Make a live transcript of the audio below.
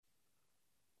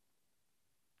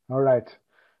All right.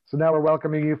 So now we're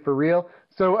welcoming you for real.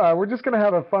 So we're just going to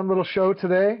have a fun little show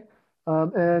today.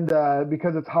 And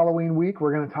because it's Halloween week,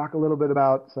 we're going to talk a little bit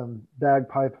about some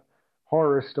bagpipe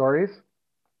horror stories.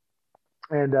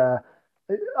 And I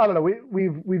don't know,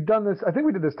 we've done this. I think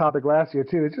we did this topic last year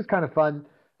too. It's just kind of fun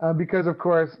because, of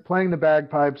course, playing the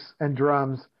bagpipes and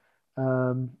drums,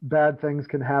 bad things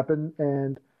can happen,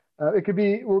 and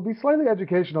will be slightly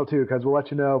educational too, because we'll let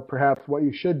you know perhaps what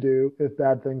you should do if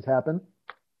bad things happen.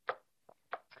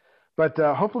 But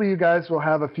hopefully you guys will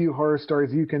have a few horror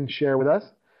stories you can share with us.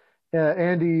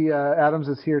 Andy Adams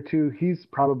is here too. He's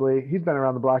been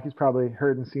around the block. He's probably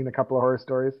heard and seen a couple of horror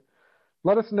stories.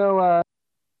 Let us know.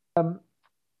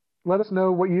 Let us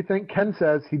know what you think. Ken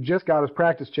says he just got his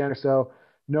practice channel, so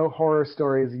no horror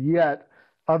stories yet,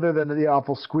 other than the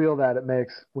awful squeal that it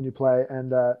makes when you play,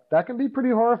 and that can be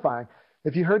pretty horrifying.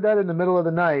 If you heard that in the middle of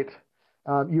the night,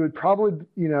 you'd probably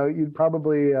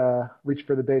reach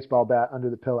for the baseball bat under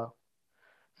the pillow.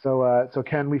 So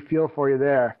Ken, we feel for you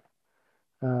there.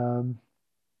 I've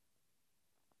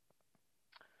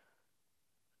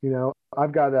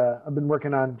been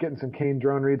working on getting some cane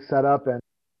drone reeds set up, and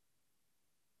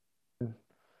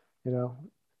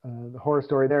the horror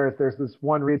story there is there's this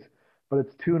one reed, but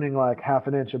it's tuning like half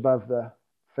an inch above the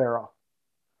ferrule.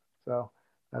 So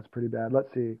that's pretty bad.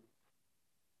 Let's see.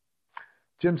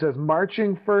 Jim says,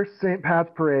 marching first St. Pat's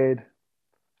Parade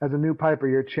as a new piper,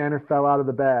 your chanter fell out of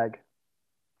the bag.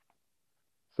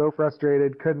 So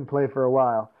frustrated, couldn't play for a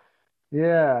while.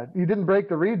 Yeah, you didn't break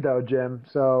the reed though, Jim.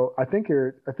 So I think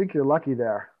you're lucky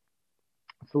there.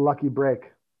 It's a lucky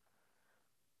break.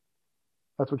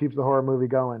 That's what keeps the horror movie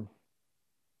going.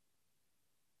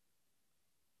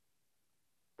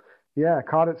 Yeah,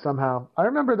 caught it somehow. I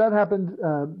remember that happened.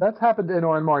 That's happened in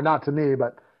Oranmore, not to me,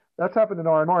 but that's happened in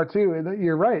Oranmore too. And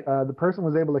you're right. The person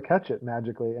was able to catch it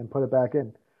magically and put it back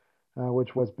in,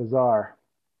 which was bizarre.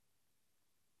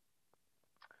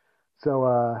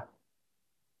 So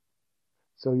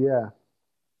yeah,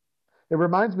 it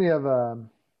reminds me of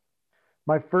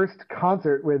my first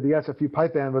concert with the SFU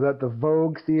pipe band was at the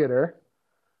Vogue Theater.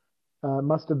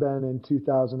 Must have been in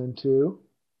 2002,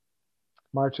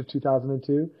 March of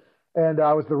 2002. And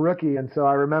I was the rookie, and so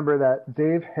I remember that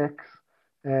Dave Hicks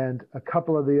and a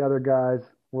couple of the other guys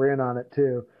were in on it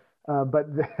too. But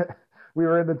we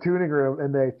were in the tuning room,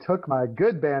 and they took my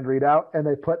good band reed out, and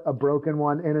they put a broken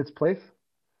one in its place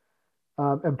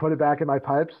and put it back in my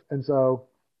pipes. And so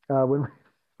when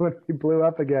we blew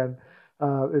up again,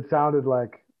 it sounded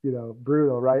like,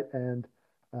 brutal, right? And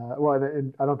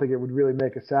and I don't think it would really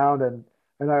make a sound. And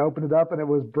I opened it up, and it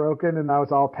was broken, and I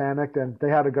was all panicked, and they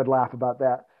had a good laugh about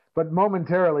that. But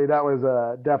momentarily, that was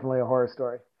definitely a horror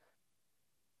story.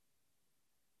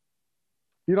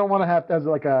 You don't want to have, as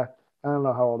like I don't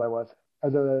know how old I was, I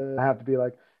have to be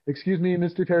like, excuse me,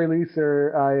 Mr. Terry Lee,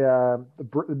 sir, I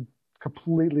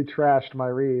completely trashed my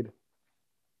reed.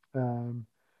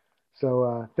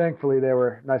 So thankfully, they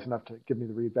were nice enough to give me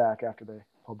the reed back after they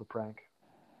pulled the prank.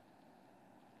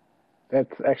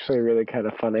 That's actually really kind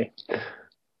of funny.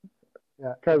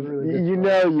 Yeah, because really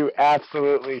you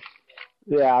absolutely,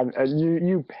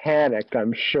 you panicked,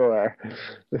 I'm sure,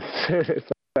 as soon as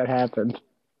that happened.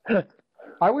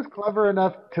 I was clever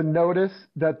enough to notice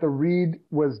that the reed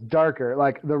was darker.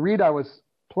 Like the reed I was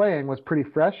playing was pretty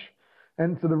fresh,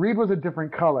 and so the reed was a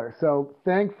different color. So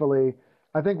thankfully,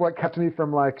 I think what kept me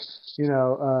from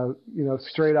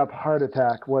straight up heart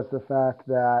attack was the fact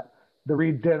that the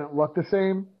reed didn't look the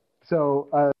same. So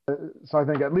I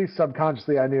think at least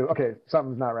subconsciously I knew, okay,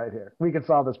 something's not right here. We can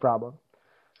solve this problem.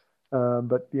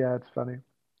 But yeah, it's funny.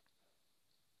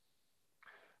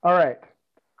 All right.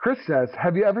 Chris says,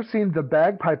 have you ever seen the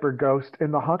bagpiper ghost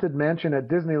in the Haunted Mansion at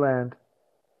Disneyland?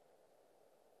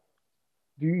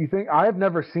 Do you think? I've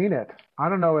never seen it. I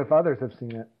don't know if others have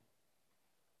seen it.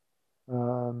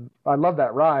 I love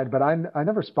that ride, but I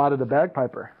never spotted a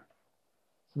bagpiper.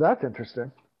 So that's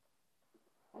interesting.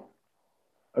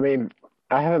 I mean,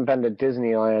 I haven't been to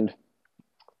Disneyland.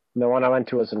 The one I went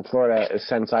to was in Florida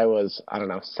since I was,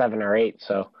 7 or 8,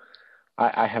 so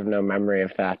I have no memory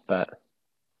of that, but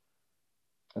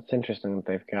that's interesting that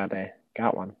they've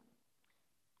got one.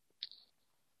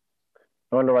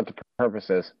 I wonder what the purpose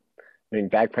is. I mean,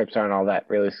 bagpipes aren't all that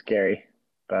really scary,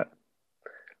 but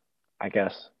I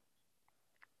guess.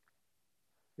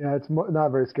 Yeah, it's not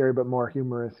very scary, but more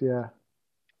humorous, yeah.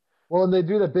 Well, and they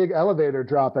do the big elevator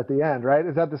drop at the end, right?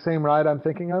 Is that the same ride I'm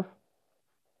thinking of?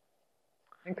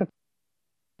 I think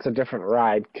that's a different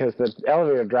ride, because the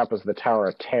elevator drop was the Tower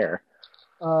of Terror.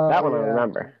 That one I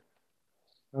remember.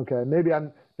 Okay, maybe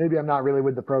I'm not really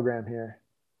with the program here.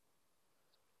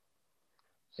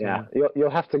 So. Yeah, you'll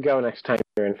have to go next time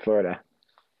you're in Florida.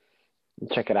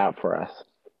 check it out for us.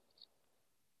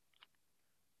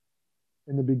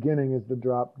 In the beginning is the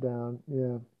drop down.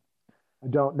 Yeah, I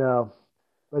don't know,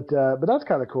 but that's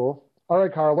kind of cool. All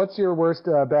right, Carl, what's your worst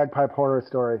bagpipe horror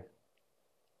story?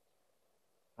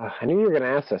 I knew you were going to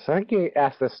ask this. I think you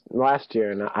asked this last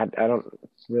year, and I don't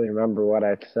really remember what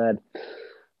I said.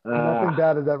 Nothing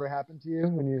bad has ever happened to you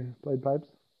when you played pipes?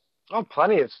 Oh,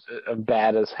 plenty of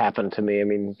bad has happened to me. I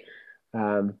mean,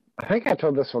 I think I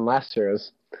told this one last year,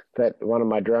 is that one of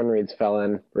my drone reeds fell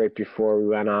in right before we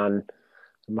went on.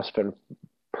 It must have been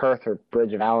Perth or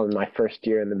Bridge of Allen my first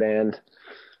year in the band.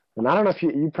 And I don't know if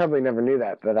you probably never knew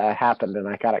that happened, and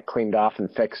I got it cleaned off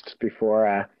and fixed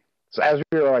before. So as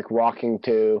we were like walking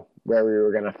to where we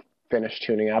were going to finish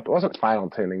tuning up, it wasn't final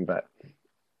tuning, but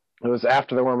it was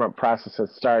after the warm-up process had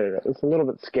started. It was a little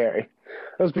bit scary.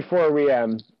 It was before we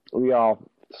all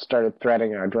started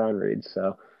threading our drone reeds,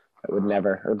 so it would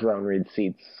never, or drone reed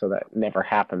seats, so that never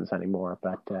happens anymore.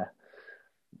 But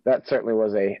that certainly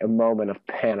was a moment of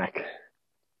panic.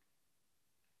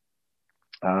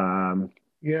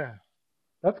 Yeah,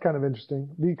 that's kind of interesting.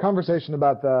 The conversation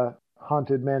about the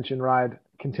haunted mansion ride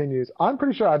continues. I'm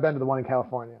pretty sure I've been to the one in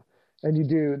California, and you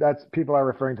do. That's people are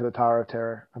referring to the Tower of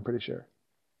Terror. I'm pretty sure.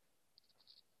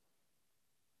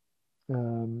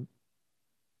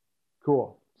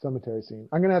 Cool cemetery scene.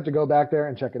 I'm gonna have to go back there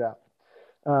and check it out.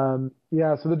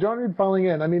 Yeah, so the drone reed falling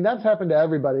in. I mean, that's happened to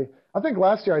everybody. I think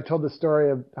last year I told the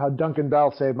story of how Duncan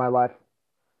Bell saved my life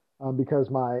because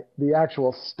the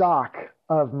actual stock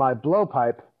of my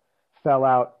blowpipe fell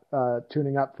out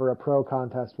tuning up for a pro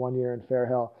contest one year in Fair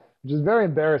Hill, which is very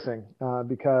embarrassing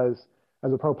because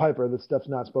as a pro piper, this stuff's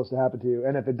not supposed to happen to you.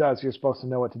 And if it does, you're supposed to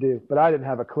know what to do. But I didn't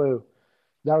have a clue.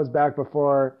 That was back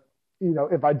before,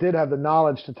 if I did have the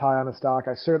knowledge to tie on a stock,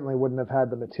 I certainly wouldn't have had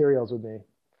the materials with me.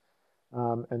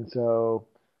 And so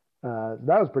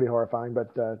that was pretty horrifying.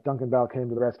 But Duncan Bell came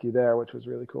to the rescue there, which was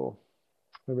really cool.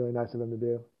 Really nice of him to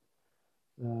do.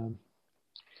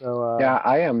 Yeah,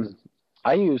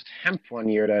 I used hemp one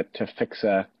year to fix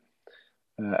a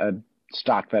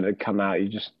stock that had come out. You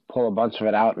just pull a bunch of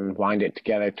it out and wind it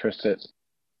together, twist it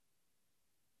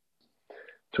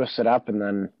up, and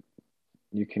then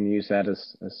you can use that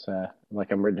as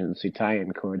like emergency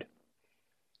tie-in cord.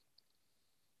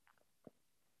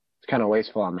 It's kind of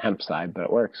wasteful on the hemp side, but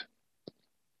it works.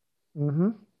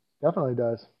 Definitely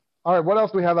does. All right, what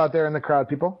else do we have out there in the crowd,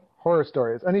 people? Horror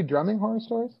stories. Any drumming horror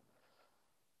stories?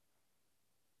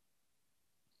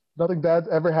 Nothing bad's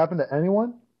ever happened to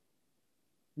anyone?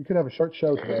 We could have a short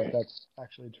show today if that's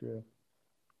actually true.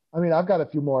 I mean, I've got a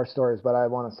few more stories, but I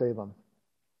want to save them.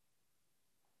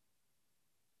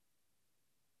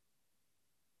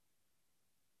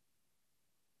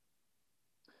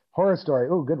 Horror story.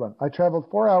 Oh, good one. I traveled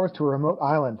 4 hours to a remote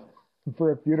island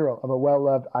for a funeral of a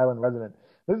well-loved island resident.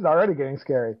 This is already getting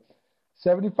scary.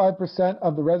 75%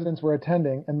 of the residents were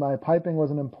attending, and my piping was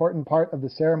an important part of the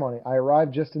ceremony. I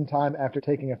arrived just in time after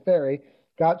taking a ferry,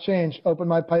 got changed, opened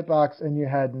my pipe box, and you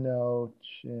had no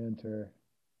chanter.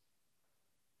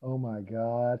 Oh my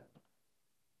God.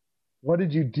 What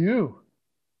did you do?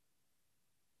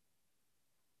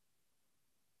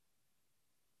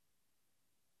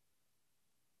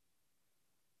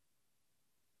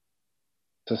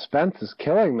 Suspense is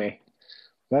killing me.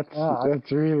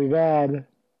 That's really bad.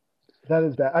 That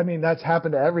is bad. I mean, that's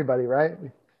happened to everybody, right?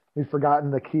 We've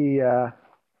forgotten the key.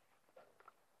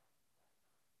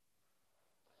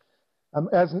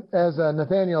 As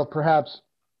Nathaniel perhaps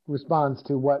responds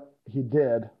to what he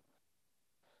did,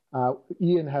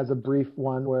 Ian has a brief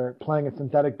one where playing a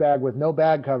synthetic bag with no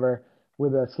bag cover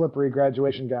with a slippery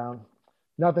graduation gown.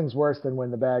 Nothing's worse than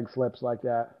when the bag slips like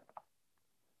that.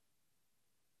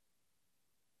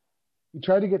 He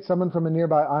tried to get someone from a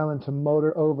nearby island to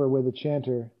motor over with a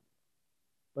chanter,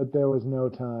 but there was no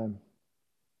time.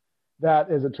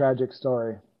 That is a tragic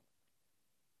story.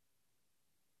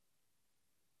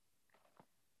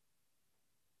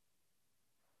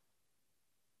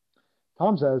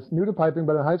 Tom says, new to piping,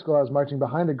 but in high school I was marching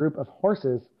behind a group of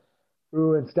horses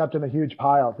and stepped in a huge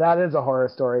pile. That is a horror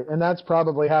story, and that's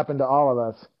probably happened to all of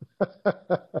us.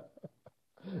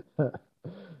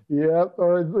 Yep,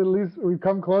 or at least we've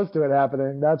come close to it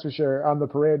happening, that's for sure, on the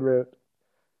parade route.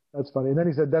 That's funny. And then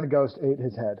he said, then a ghost ate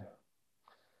his head.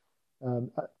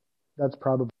 That's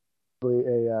probably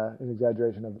an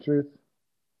exaggeration of the truth,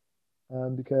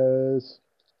 because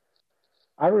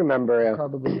I remember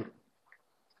probably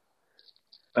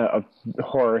a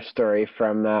horror story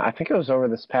from I think it was over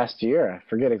this past year. I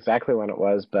forget exactly when it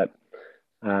was, but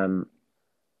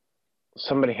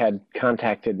somebody had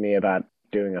contacted me about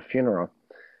doing a funeral,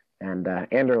 and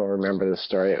Andrew will remember this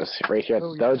story. It was right here at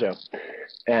the dojo,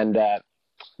 and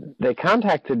they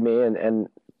contacted me, and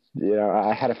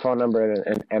I had a phone number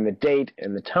and the date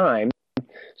and the time.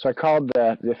 So I called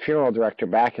the funeral director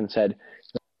back and said,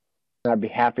 I'd be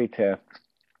happy to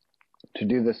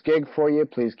do this gig for you.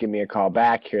 Please give me a call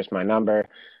back. Here's my number.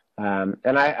 And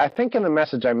I think in the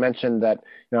message I mentioned that,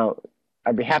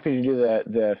 I'd be happy to do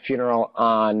the funeral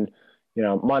on,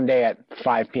 Monday at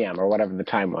 5 p.m. or whatever the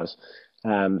time was.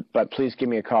 But please give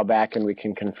me a call back and we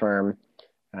can confirm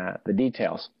the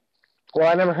details. Well,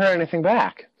 I never heard anything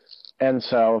back. And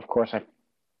so, of course, I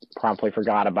promptly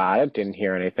forgot about it, didn't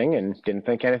hear anything, and didn't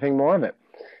think anything more of it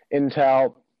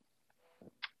until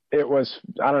it was,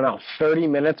 30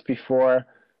 minutes before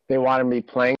they wanted me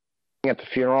playing at the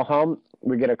funeral home.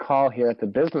 We get a call here at the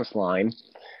business line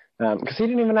because he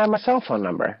didn't even have my cell phone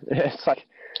number. It's like,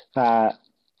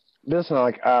 business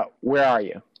line, where are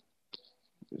you?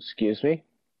 Excuse me?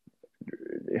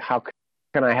 How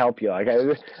can I help you? Like,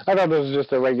 I thought this was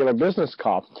just a regular business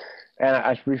call.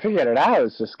 And we figured it out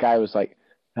as this guy was like,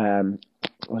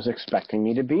 was expecting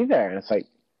me to be there. And it's like,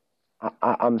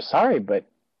 I'm sorry, but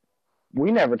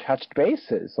we never touched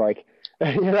bases. Like,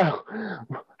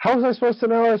 how was I supposed to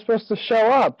know I was supposed to show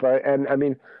up? And I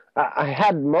mean, I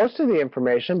had most of the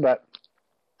information, but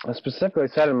I specifically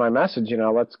said in my message,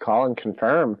 let's call and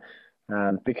confirm.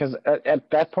 Because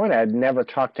at that point, I had never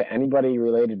talked to anybody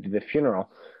related to the funeral.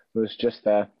 It was just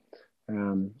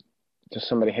just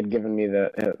somebody had given me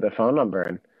the phone number,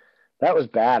 and that was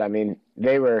bad. I mean,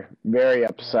 they were very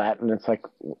upset, and it's like,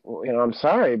 I'm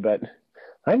sorry, but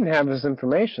I didn't have this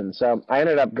information. So I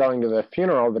ended up going to the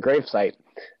funeral, the gravesite,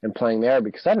 and playing there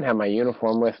because I didn't have my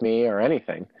uniform with me or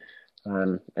anything.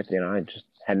 I just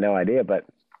had no idea. But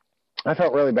I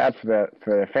felt really bad for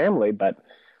the family. But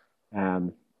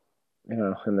and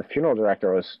the funeral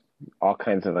director was all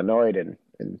kinds of annoyed and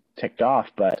ticked off.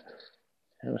 But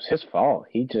it was his fault.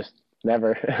 He just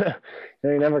never he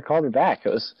never called me back.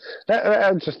 That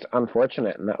was just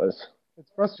unfortunate, and that was. It's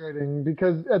frustrating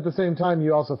because at the same time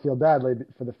you also feel badly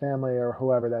for the family or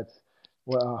whoever that's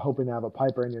hoping to have a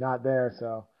piper and you're not there.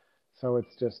 So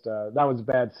it's just that was a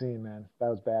bad scene, man. That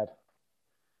was bad.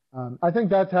 I think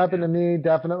that's happened to me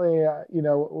definitely.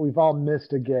 We've all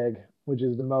missed a gig, which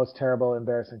is the most terrible,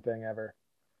 embarrassing thing ever.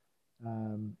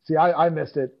 See, I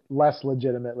missed it less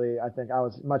legitimately. I think I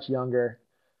was much younger,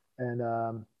 and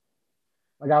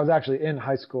I was actually in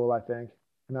high school, I think,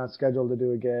 and I was scheduled to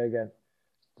do a gig and.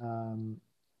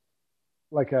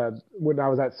 When I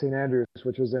was at St. Andrews,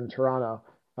 which was in Toronto,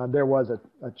 there was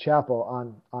a chapel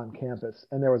on campus,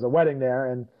 and there was a wedding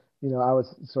there, and I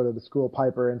was sort of the school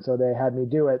piper, and so they had me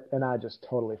do it, and I just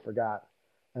totally forgot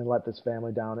and let this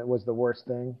family down. It was the worst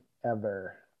thing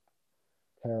ever.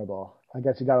 Terrible. I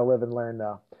guess you got to live and learn,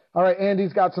 though. All right,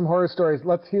 Andy's got some horror stories.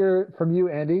 Let's hear from you,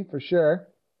 Andy, for sure.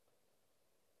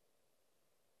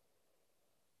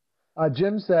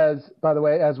 Jim says, by the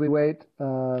way, as we wait,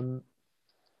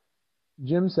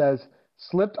 Jim says,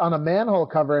 slipped on a manhole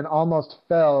cover and almost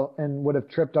fell and would have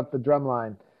tripped up the drum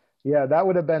line. Yeah, that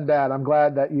would have been bad. I'm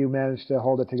glad that you managed to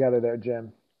hold it together there,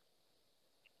 Jim.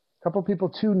 A couple people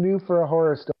too new for a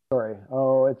horror story.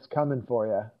 Oh, it's coming for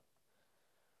you.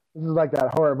 This is like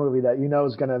that horror movie that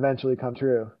is going to eventually come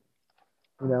true.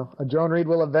 A Joan Reed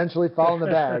will eventually fall in the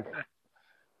bag.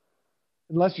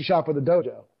 Unless you shop with a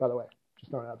dojo, by the way. Just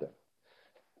throwing it out there.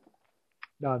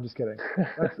 No, I'm just kidding.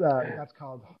 That's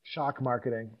called shock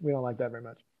marketing. We don't like that very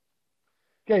much.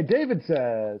 Okay, David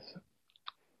says.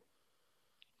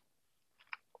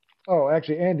 Oh,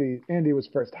 actually, Andy was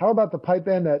first. How about the pipe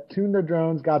band that tuned their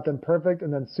drones, got them perfect,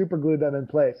 and then super glued them in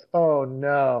place? Oh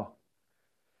no,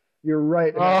 you're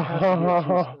right. That has to be a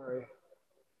true story.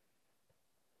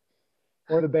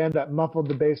 Or the band that muffled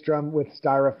the bass drum with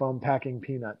styrofoam packing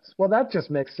peanuts. Well, that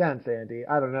just makes sense, Andy.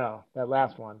 I don't know that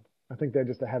last one. I think they're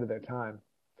just ahead of their time.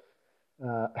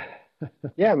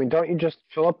 Yeah, I mean, don't you just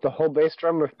fill up the whole bass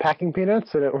drum with packing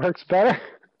peanuts and it works better?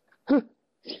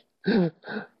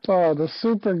 Oh, the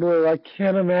super glue. I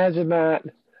can't imagine that.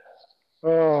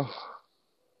 Oh,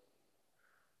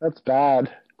 that's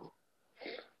bad.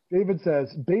 David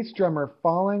says, bass drummer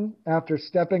falling after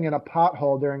stepping in a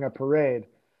pothole during a parade.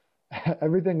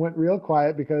 Everything went real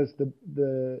quiet because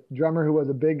the drummer, who was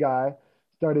a big guy,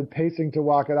 started pacing to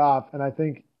walk it off, and I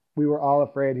think we were all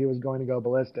afraid he was going to go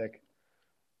ballistic.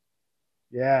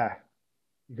 Yeah,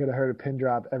 you could have heard a pin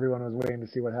drop. Everyone was waiting to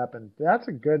see what happened. That's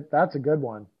a good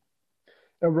one.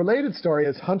 A related story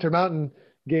is Hunter Mountain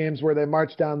games where they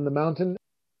march down the mountain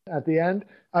at the end.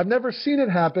 I've never seen it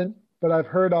happen, but I've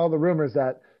heard all the rumors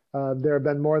that there have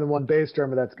been more than one bass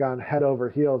drummer that's gone head over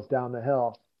heels down the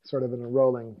hill, sort of in a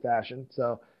rolling fashion.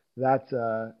 So that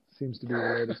seems to be a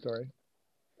related story.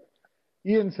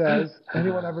 Ian says,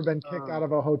 anyone ever been kicked out Oh.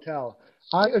 of a hotel?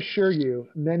 I assure you,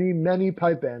 many, many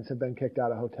pipe bands have been kicked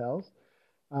out of hotels.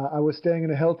 I was staying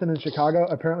in a Hilton in Chicago.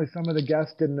 Apparently, some of the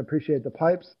guests didn't appreciate the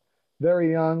pipes.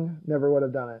 Very young, never would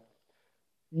have done it.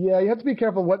 Yeah, you have to be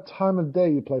careful what time of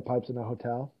day you play pipes in a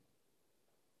hotel.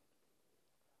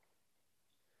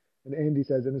 And Andy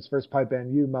says, in his first pipe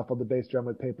band, you muffled the bass drum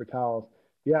with paper towels.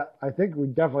 Yeah, I think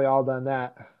we've definitely all done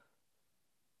that.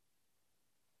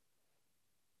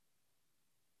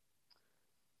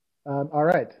 All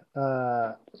right.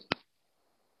 Hot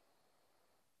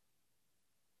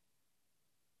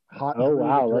Oh Groove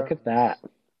wow, look at Drums. that.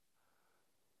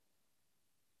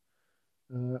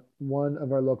 One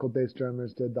of our local bass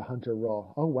drummers did the Hunter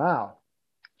roll. Oh, wow.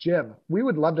 Jim, we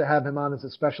would love to have him on as a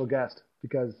special guest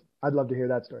because I'd love to hear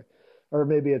that story. Or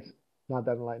maybe it's not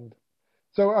that enlightened.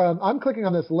 So I'm clicking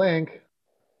on this link.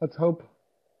 Let's hope.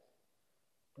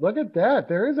 Look at that.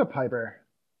 There is a piper.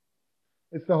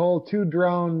 It's the whole two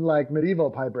drone, like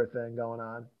medieval piper thing going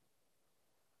on.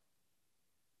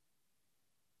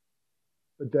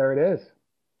 But there it is.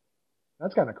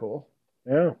 That's kind of cool.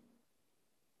 Yeah,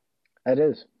 it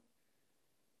is.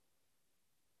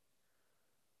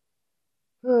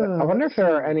 But I wonder Let's if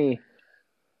there are see. any.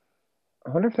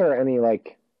 I wonder if there are any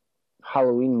like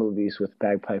Halloween movies with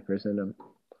bagpipers in them.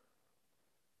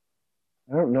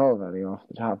 I don't know of any off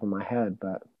the top of my head,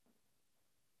 but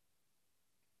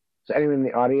does anyone in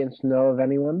the audience know of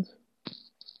anyone's?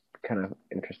 Kind of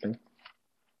interesting.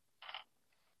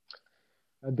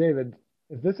 David,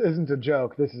 if this isn't a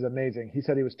joke, this is amazing. He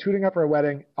said he was tooting up for a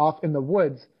wedding off in the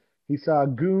woods. He saw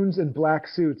goons in black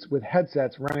suits with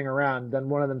headsets running around. Then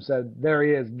one of them said, "There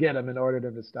he is, get him," and ordered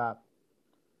him to stop.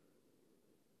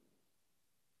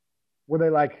 Were they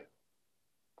like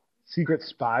secret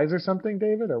spies or something,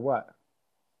 David, or what?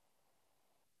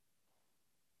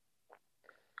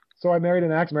 So I Married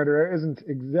an Axe Murderer isn't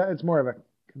it's more of a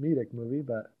comedic movie,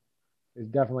 but there's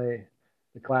definitely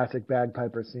the classic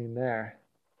bagpiper scene there.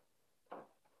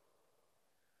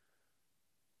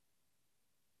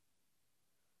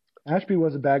 Ashby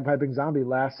was a bagpiping zombie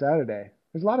last Saturday.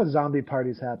 There's a lot of zombie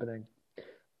parties happening.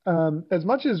 As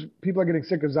much as people are getting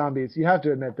sick of zombies, you have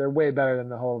to admit they're way better than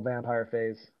the whole vampire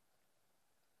phase.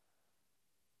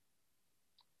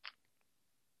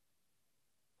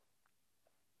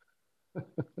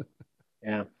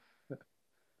 Yeah.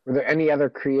 Were there any other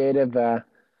creative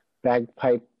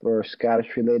bagpipe or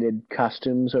Scottish related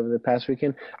costumes over the past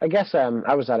weekend? I guess I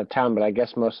was out of town, but I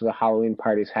guess most of the Halloween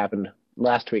parties happened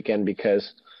last weekend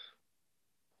because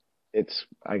it's,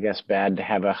 I guess, bad to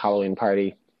have a Halloween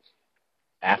party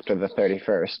after the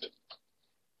 31st,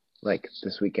 like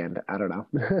this weekend. I don't know.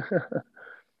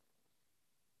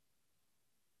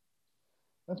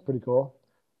 That's pretty cool.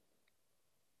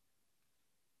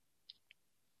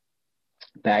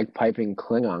 Bagpiping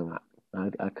Klingon. I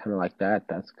kind of like that.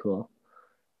 That's cool.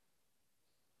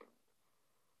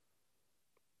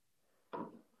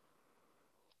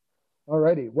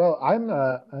 Alrighty. Well, I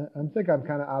think I'm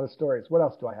kind of out of stories. What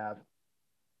else do I have?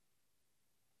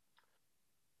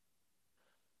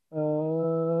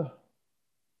 Uh,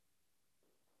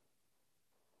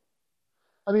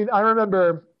 I mean, I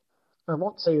remember. I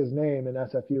won't say his name in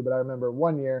SFU, but I remember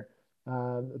one year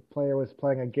the player was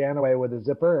playing a Ganaway with a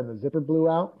zipper, and the zipper blew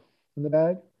out in the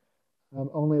bag,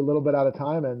 only a little bit at a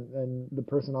time, and the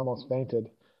person almost fainted.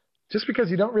 Just because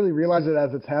you don't really realize it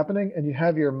as it's happening, and you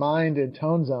have your mind in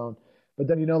tone zone, but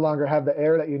then you no longer have the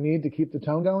air that you need to keep the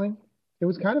tone going.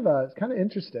 It's kind of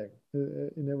interesting,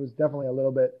 and it was definitely a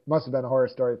little bit must have been a horror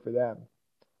story for them.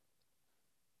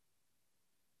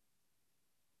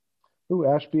 Ooh,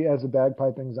 Ashby as a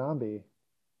bagpiping zombie.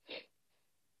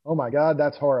 Oh my God,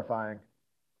 that's horrifying.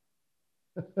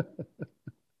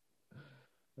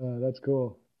 That's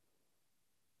cool.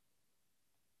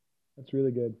 That's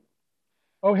really good.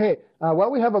 Oh, hey,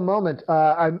 while we have a moment,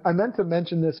 I meant to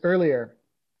mention this earlier,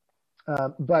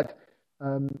 but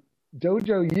um,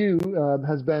 Dojo U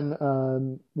has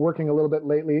been working a little bit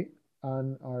lately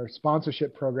on our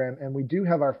sponsorship program, and we do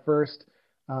have our first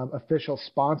official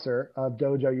sponsor of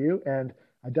Dojo U, and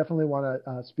I definitely want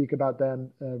to speak about them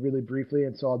really briefly,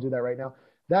 and so I'll do that right now.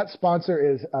 That sponsor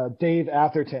is Dave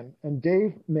Atherton, and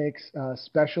Dave makes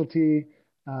specialty,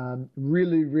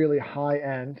 really, really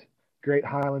high-end Great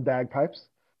Highland bagpipes.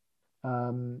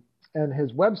 And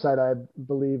his website, I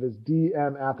believe, is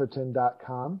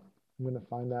dmatherton.com. I'm going to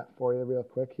find that for you real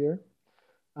quick here.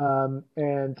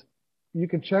 And you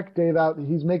can check Dave out.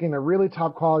 He's making a really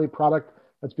top quality product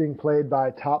that's being played by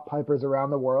top pipers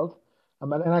around the world.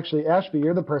 And actually, Ashby,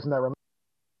 you're the person that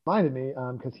reminded me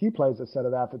because he plays a set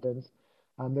of Athertons.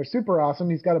 They're super awesome.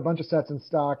 He's got a bunch of sets in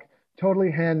stock, totally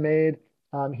handmade.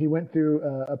 He went through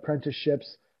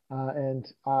apprenticeships, and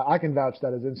I can vouch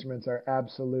that his instruments are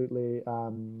absolutely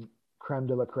creme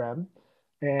de la creme.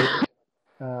 And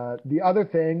the other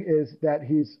thing is that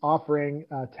he's offering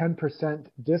a 10%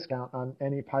 discount on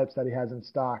any pipes that he has in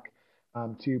stock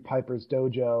to Piper's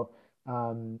Dojo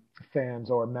fans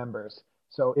or members.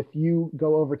 So if you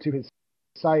go over to his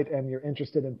site and you're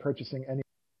interested in purchasing any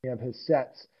of his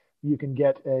sets, you can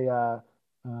get a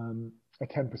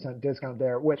 10% discount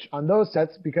there, which on those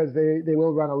sets, because they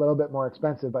will run a little bit more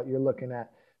expensive, but you're looking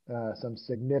at some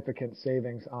significant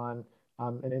savings on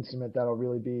an instrument that'll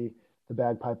really be the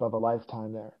bagpipe of a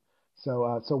lifetime there.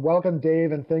 So welcome,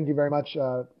 Dave, and thank you very much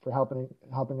for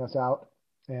helping us out.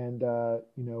 And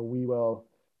we will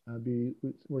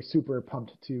we're super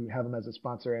pumped to have him as a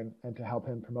sponsor and to help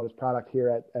him promote his product here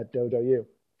at Dojo U.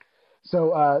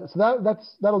 So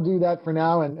that'll do that for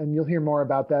now, and you'll hear more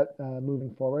about that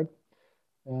moving forward.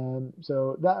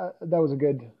 So that was a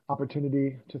good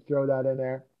opportunity to throw that in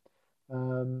there.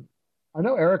 I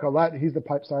know Eric Olet, he's the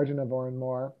pipe sergeant of Oran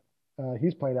Moore.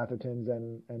 He's played Athertons,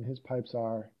 and his pipes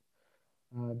are,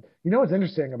 what's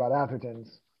interesting about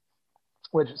Athertons,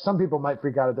 which some people might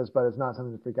freak out at this, but it's not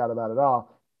something to freak out about at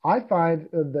all. I find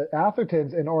the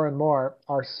Athertons in Oran Moore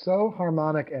are so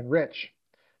harmonic and rich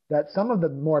that some of the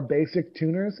more basic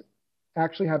tuners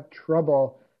actually have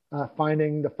trouble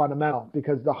finding the fundamental,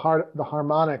 because the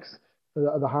harmonic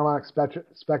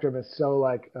spectrum is so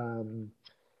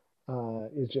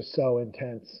is just so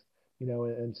intense,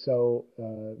 and so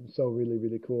really,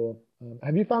 really cool.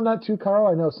 Have you found that too, Carl?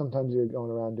 I know sometimes you're going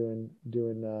around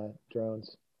doing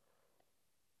drones.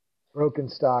 Broken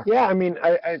stock. Yeah, I mean,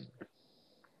 I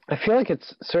feel like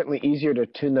it's certainly easier to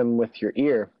tune them with your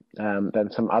ear than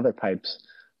some other pipes,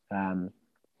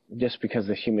 just because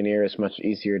the human ear is much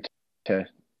easier to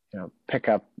pick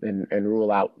up and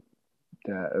rule out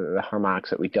the harmonics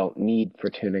that we don't need for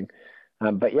tuning.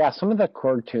 But yeah, some of the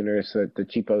Korg tuners, the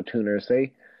cheapo tuners,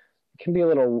 they can be a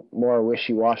little more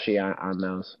wishy-washy on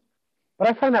those. But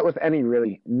I find that with any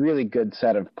really, really good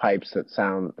set of pipes that's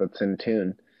in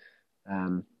tune,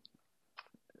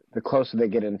 the closer they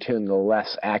get in tune, the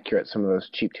less accurate some of those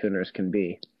cheap tuners can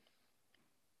be.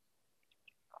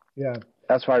 Yeah.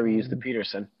 That's why we use the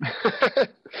Peterson.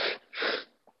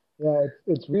 Yeah,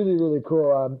 it's really, really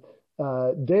cool.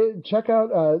 Dave, check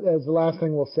out, as the last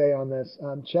thing we'll say on this,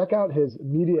 check out his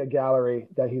media gallery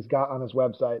that he's got on his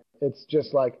website. It's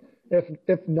just like,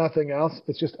 if nothing else,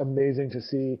 it's just amazing to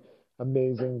see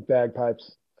amazing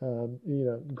bagpipes.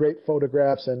 Great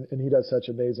photographs, and he does such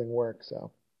amazing work.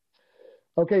 So,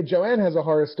 okay, Joanne has a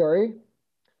horror story.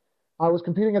 I was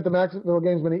competing at the Maxville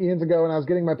Games many eons ago, and I was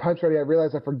getting my pipes ready. I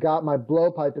realized I forgot my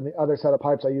blowpipe in the other set of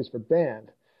pipes I use for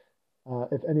band.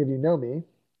 If any of you know me,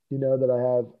 you know that I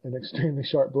have an extremely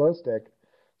short blow stick.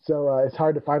 So it's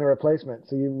hard to find a replacement.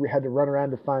 So you had to run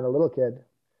around to find a little kid.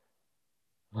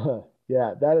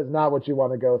 Yeah, that is not what you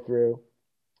want to go through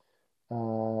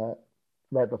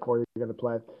right before you're going to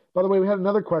play. By the way, we had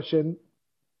another question.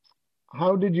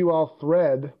 How did you all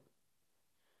thread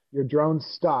your drone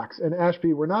stocks? And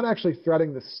Ashby, we're not actually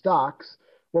threading the stocks.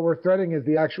 What we're threading is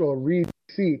the actual reed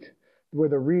seat where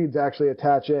the reeds actually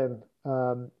attach in.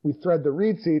 We thread the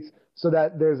reed seats so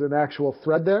that there's an actual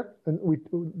thread there, and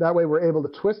that way we're able to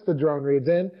twist the drone reeds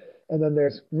in, and then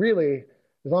there's really,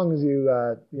 as long as you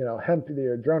hemp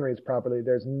your drone reeds properly,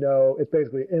 it's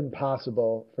basically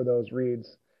impossible for those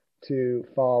reeds to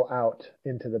fall out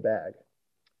into the bag.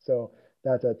 So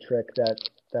that's a trick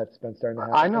that's been starting to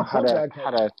happen. I know how to.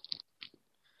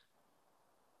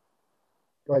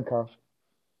 Go ahead, Carl.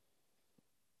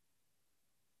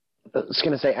 I was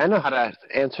going to say, I know how to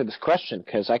answer this question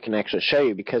because I can actually show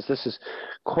you, because this is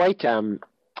quite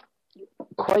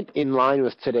in line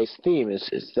with today's theme,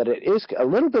 is that it is a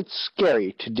little bit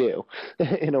scary to do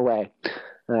in a way.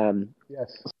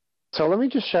 Yes. So let me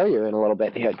just show you in a little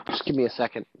bit here. Just give me a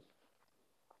second.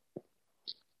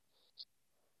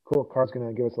 Cool. Carl's going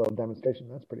to give us a little demonstration.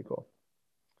 That's pretty cool.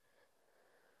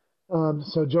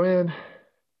 So Joanne,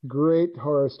 great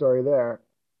horror story there.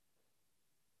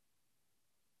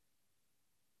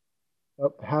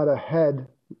 Had a head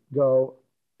go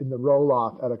in the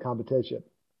roll-off at a competition.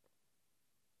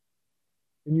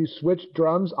 And you switch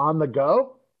drums on the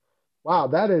go? Wow,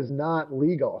 that is not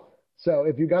legal. So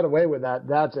if you got away with that,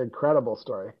 that's an incredible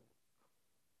story.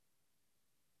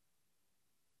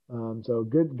 So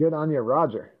good on you,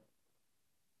 Roger.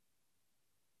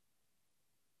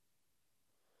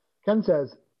 Ken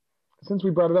says, since we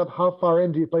brought it up, how far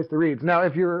in do you place the reeds? Now,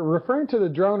 if you're referring to the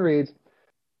drone reeds,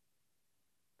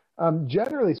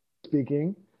 generally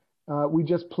speaking, we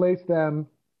just place them.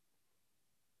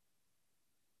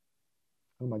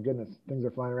 Oh my goodness, things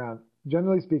are flying around.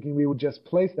 generally speaking, we would just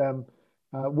place them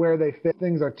where they fit.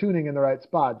 Things are tuning in the right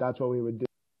spot. That's what we would do.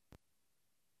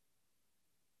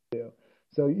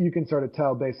 So you can sort of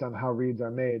tell based on how reeds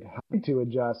are made how to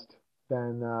adjust.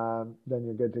 Then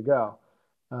you're good to go.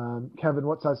 Kevin,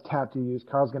 what size tap do you use?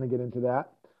 Carl's going to get into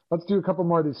that. Let's do a couple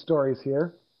more of these stories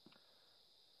here.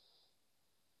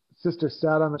 Sister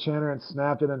sat on the chanter and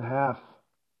snapped it in half.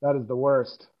 That is the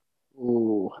worst.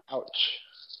 Ooh, ouch.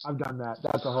 I've done that.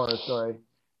 That's a horror story.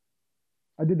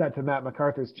 I did that to Matt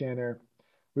MacArthur's chanter.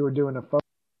 We were doing a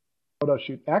photo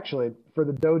shoot, actually, for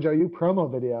the Dojo U promo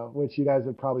video, which you guys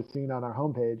have probably seen on our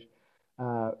homepage.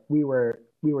 We were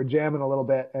jamming a little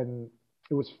bit, and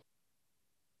it was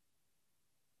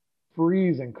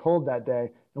freezing cold that day,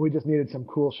 and we just needed some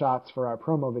cool shots for our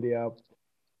promo video.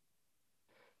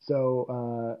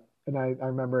 So, and I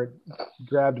remember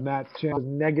grabbed Matt's channel. It was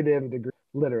negative degree,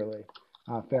 literally,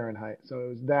 Fahrenheit. So it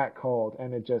was that cold,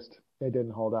 and it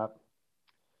didn't hold up.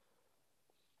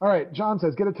 All right, John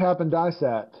says, get a tap and die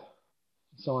set,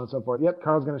 so on and so forth. Yep,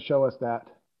 Carl's going to show us that.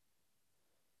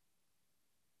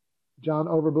 John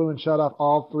overblew and shut off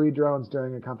all 3 drones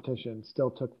during a competition.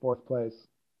 Still took 4th place.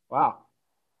 Wow.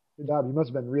 Good job. You must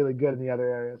have been really good in the other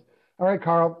areas. All right,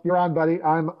 Carl, you're on, buddy.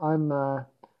 I'm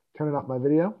turning off my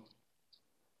video.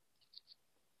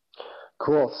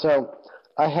 Cool. So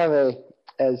I have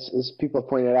as people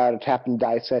pointed out, a tap and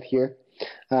die set here.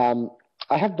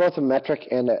 I have both a metric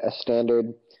and a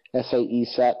standard SAE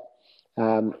set.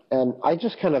 And I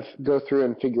just kind of go through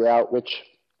and figure out which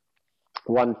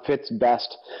one fits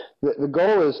best. The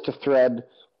goal is to thread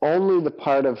only the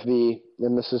part of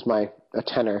and this is a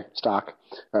tenor stock,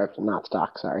 or not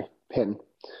stock, sorry, pin,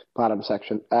 bottom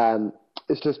section,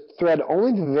 is to thread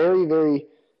only the very, very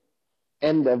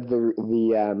end of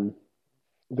the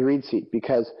reed seat,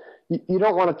 because you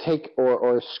don't want to take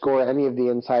or score any of the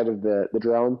inside of the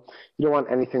drone. You don't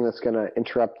want anything that's going to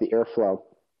interrupt the airflow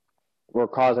or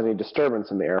cause any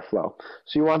disturbance in the airflow.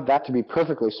 So you want that to be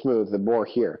perfectly smooth, the bore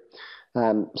here.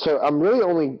 So I'm really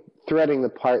only threading the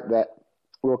part that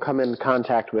will come in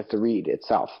contact with the reed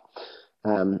itself.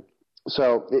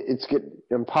 So it's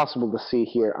impossible to see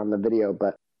here on the video,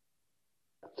 but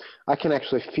I can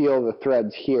actually feel the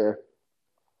threads here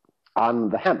on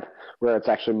the hemp, where it's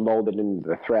actually molded into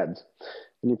the threads.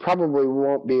 And you probably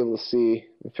won't be able to see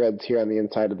the threads here on the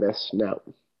inside of this. No.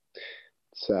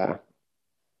 It's,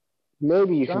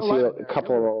 maybe you can see a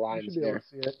couple of the lines there.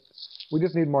 We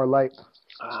just need more light.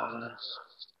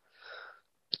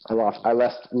 I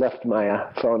left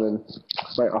my phone in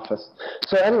my office.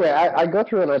 So anyway, I go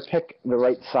through and I pick the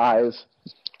right size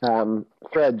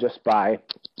thread just by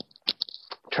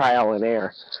trial and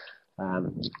error.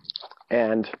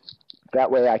 And that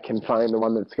way I can find the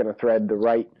one that's going to thread the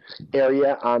right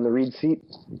area on the reed seat.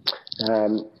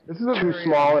 This is too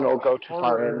small and it'll go too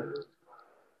far in.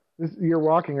 You're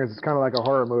walking is kind of like a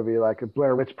horror movie, like a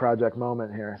Blair Witch Project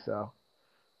moment here. So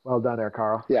well done there,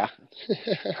 Carl. Yeah.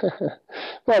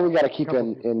 Well, we got to keep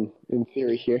in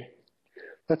theory here.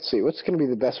 Let's see. What's going to be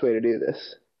the best way to do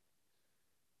this?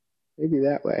 Maybe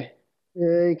that way.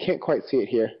 You can't quite see it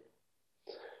here.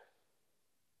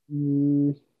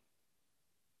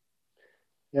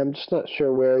 Yeah, I'm just not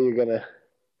sure where you're going to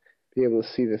be able to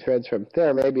see the threads from.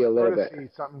 There, maybe a little bit. See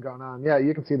something going on. Yeah,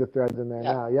 you can see the threads in there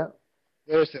now. Yep.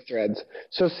 There's the threads.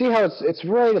 So see how it's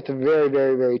right at the very,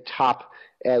 very, very top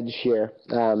edge here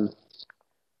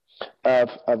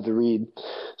of the reed.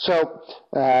 So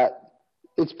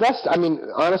it's best, I mean,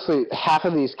 honestly, half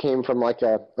of these came from like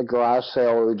a garage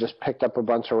sale where we just picked up a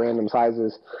bunch of random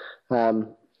sizes.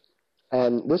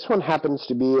 And this one happens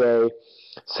to be a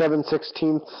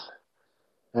 7/16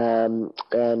 and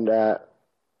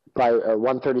by a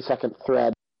 1/32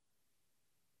 thread.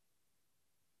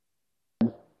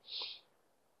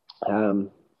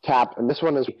 Tap, and this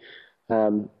one is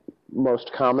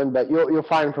most common, but you'll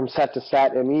find from set to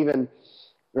set, and even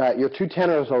your 2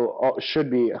 tenors should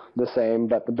be the same,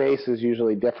 but the bass is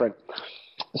usually different.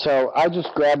 So I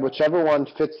just grab whichever one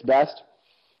fits best,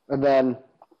 and then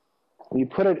you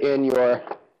put it in your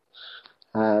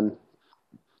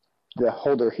the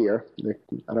holder here.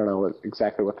 I don't know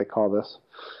exactly what they call this.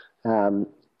 And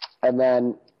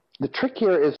then the trick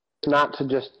here is not to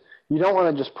just, you don't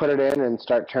want to just put it in and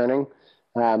start turning.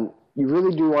 You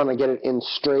really do want to get it in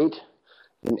straight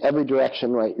in every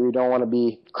direction, right? You don't want to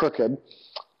be crooked.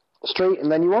 Straight,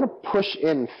 and then you want to push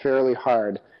in fairly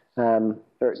hard.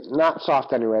 Or not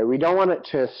soft anyway. We don't want it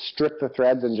to strip the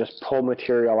threads and just pull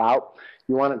material out.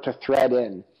 You want it to thread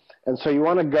in. And so you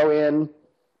want to go in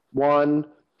 1,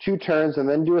 2 turns and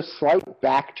then do a slight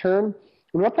back turn.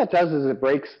 And what that does is it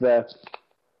breaks the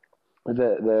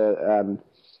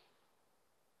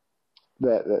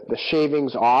the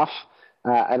shavings off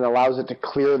and allows it to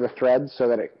clear the threads so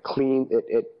that it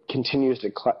continues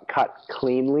to cut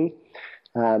cleanly.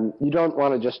 You don't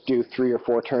want to just do 3 or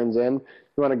 4 turns in.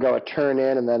 You want to go a turn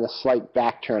in and then a slight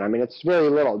back turn. I mean, it's very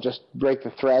little. Just break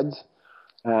the threads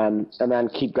and then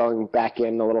keep going back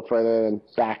in a little further and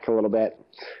back a little bit.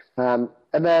 And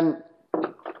then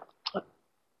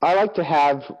I like to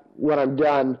have, when I'm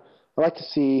done, I like to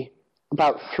see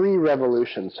about 3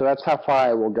 revolutions. So that's how far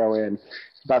I will go in,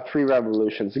 about 3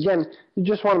 revolutions. Again, you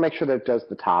just want to make sure that it does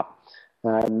the top.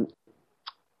 A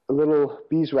little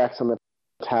beeswax on the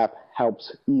top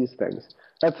helps ease things.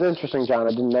 That's interesting, John.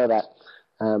 I didn't know that.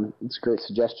 It's a great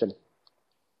suggestion.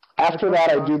 After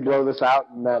that, I do blow this out,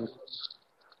 and then,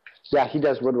 yeah, he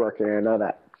does woodworking. I know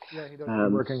that. Yeah, he does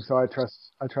woodworking, so I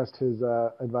trust his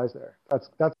advice there. That's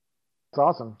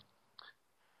awesome.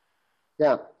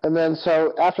 Yeah, and then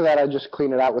so after that, I just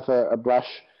clean it out with a brush,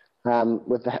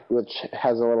 which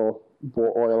has a little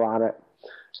oil on it,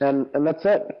 and that's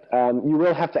it. You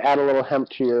will have to add a little hemp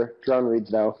to your drone reeds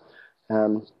though,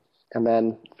 and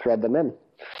then thread them in.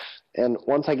 And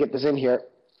once I get this in here,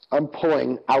 I'm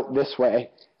pulling out this way,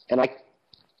 and I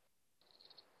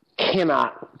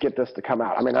cannot get this to come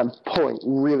out. I mean, I'm pulling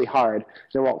really hard,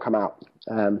 and it won't come out,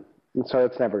 and so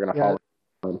it's never going to fall.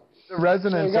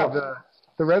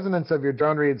 The resonance of your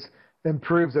drone reeds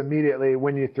improves immediately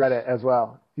when you thread it as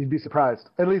well. You'd be surprised.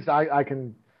 At least I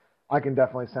can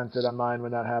definitely sense it on mine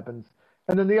when that happens.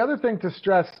 And then the other thing to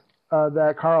stress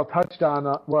that Carl touched on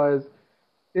was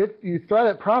if you thread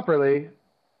it properly.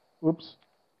 Oops,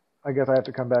 I guess I have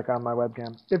to come back on my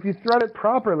webcam. If you thread it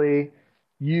properly,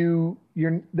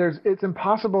 it's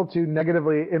impossible to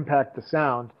negatively impact the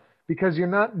sound because you're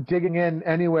not digging in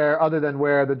anywhere other than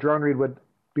where the drone reed would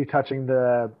be touching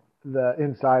the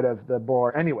inside of the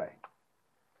bore anyway.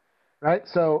 Right?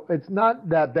 So it's not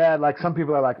that bad. Like some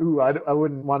people are like, ooh, I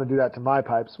wouldn't want to do that to my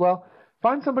pipes. Well,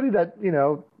 find somebody that,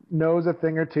 knows a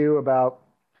thing or two about,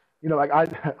 like I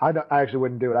actually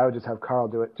wouldn't do it. I would just have Carl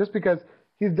do it just because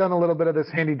he's done a little bit of this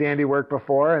handy dandy work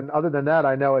before. And other than that,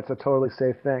 I know it's a totally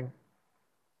safe thing.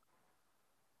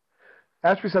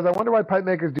 Ashby says, I wonder why pipe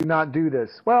makers do not do this.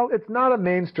 Well, it's not a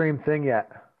mainstream thing yet.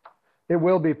 It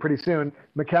will be pretty soon.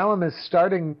 McCallum is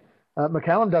starting.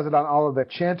 McCallum does it on all of the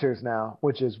chanters now,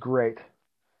 which is great.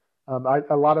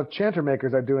 A lot of chanter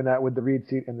makers are doing that with the reed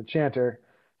seat and the chanter,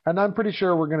 and I'm pretty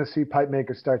sure we're going to see pipe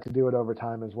makers start to do it over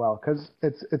time as well because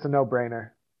it's a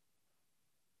no-brainer.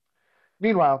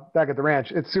 Meanwhile, back at the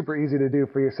ranch, it's super easy to do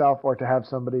for yourself or to have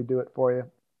somebody do it for you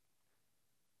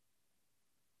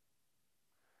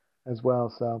as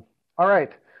well. So, all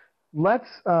right, let's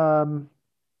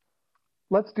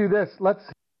do this. Let's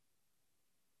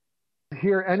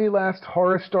hear any last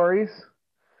horror stories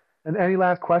and any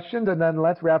last questions, and then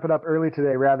let's wrap it up early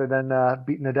today rather than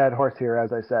beating a dead horse here,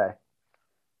 as I say,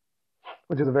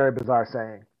 which is a very bizarre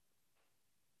saying.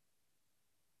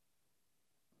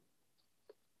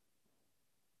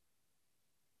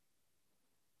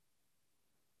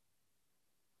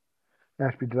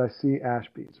 Ashby, did I see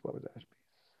Ashby's? What was Ashby's?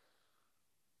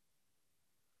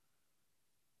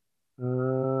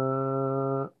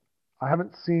 I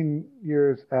haven't seen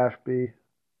yours, Ashby.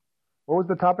 What was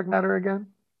the topic matter again?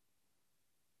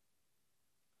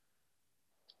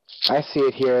 I see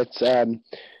it here. It's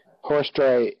horse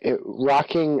story.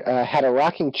 Had a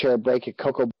rocking chair break a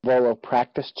Cocobolo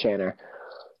practice chanter.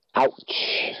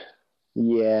 Ouch.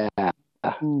 Yeah.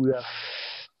 Ooh, yeah.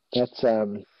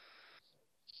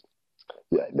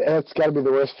 That's got to be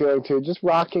the worst feeling too. Just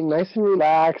rocking, nice and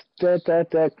relaxed.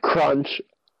 Crunch.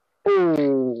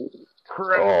 Ooh.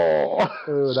 Oh,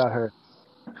 that hurt.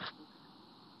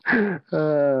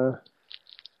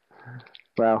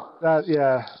 Well.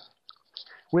 Yeah.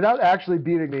 Without actually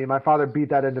beating me, my father beat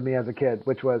that into me as a kid,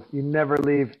 which was you never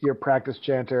leave your practice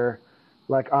chanter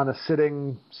like on a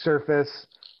sitting surface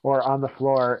or on the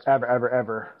floor ever, ever,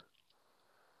 ever.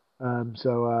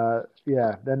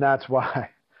 Yeah, then that's why.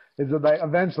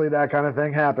 Eventually that kind of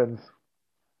thing happens.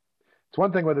 It's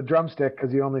one thing with a drumstick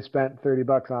because you only spent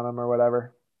 $30 on them or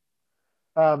whatever.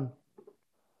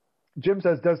 Jim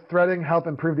says, does threading help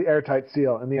improve the airtight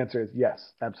seal? And the answer is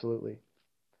yes, absolutely.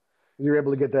 You're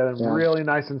able to get that in really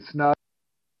nice and snug,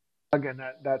 and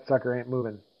that sucker ain't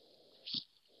moving.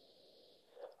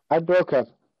 I broke a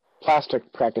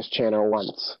plastic practice chanter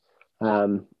once.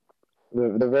 The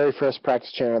very first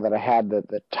practice chanter that I had,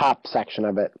 the top section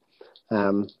of it,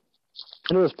 and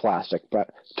it was plastic, but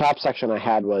the top section I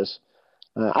had was,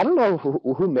 I don't know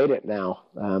who made it now.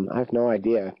 I have no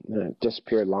idea. It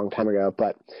disappeared a long time ago,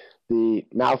 but the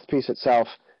mouthpiece itself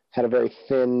had a very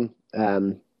thin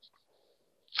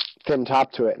thin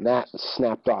top to it, and that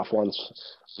snapped off once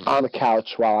on the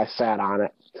couch while I sat on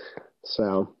it.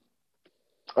 So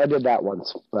I did that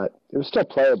once, but it was still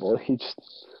playable. He just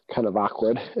kind of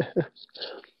awkward.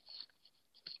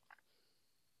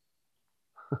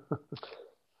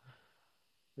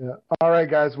 Yeah. All right,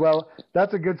 guys. Well,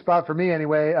 that's a good spot for me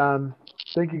anyway.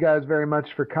 Thank you guys very much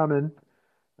for coming,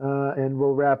 and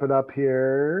we'll wrap it up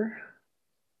here.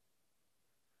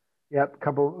 Yep, a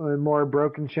couple more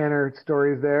Broken Shanner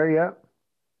stories there. Yep.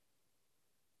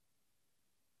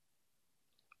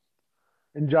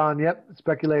 And John, yep,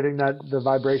 speculating that the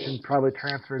vibration probably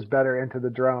transfers better into the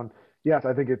drone. Yes,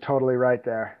 I think you're totally right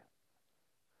there.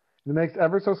 It makes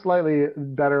ever so slightly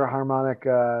better harmonic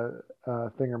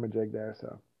thingamajig there.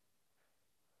 So,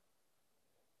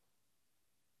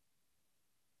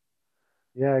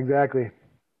 yeah, exactly.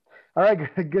 All right,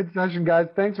 good session, guys.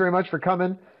 Thanks very much for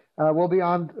coming. We'll be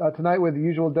on tonight with the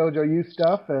usual Dojo U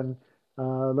stuff, and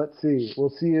let's see. We'll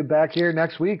see you back here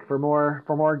next week for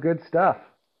more good stuff.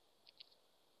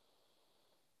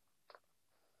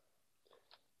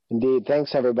 Indeed.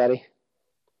 Thanks, everybody.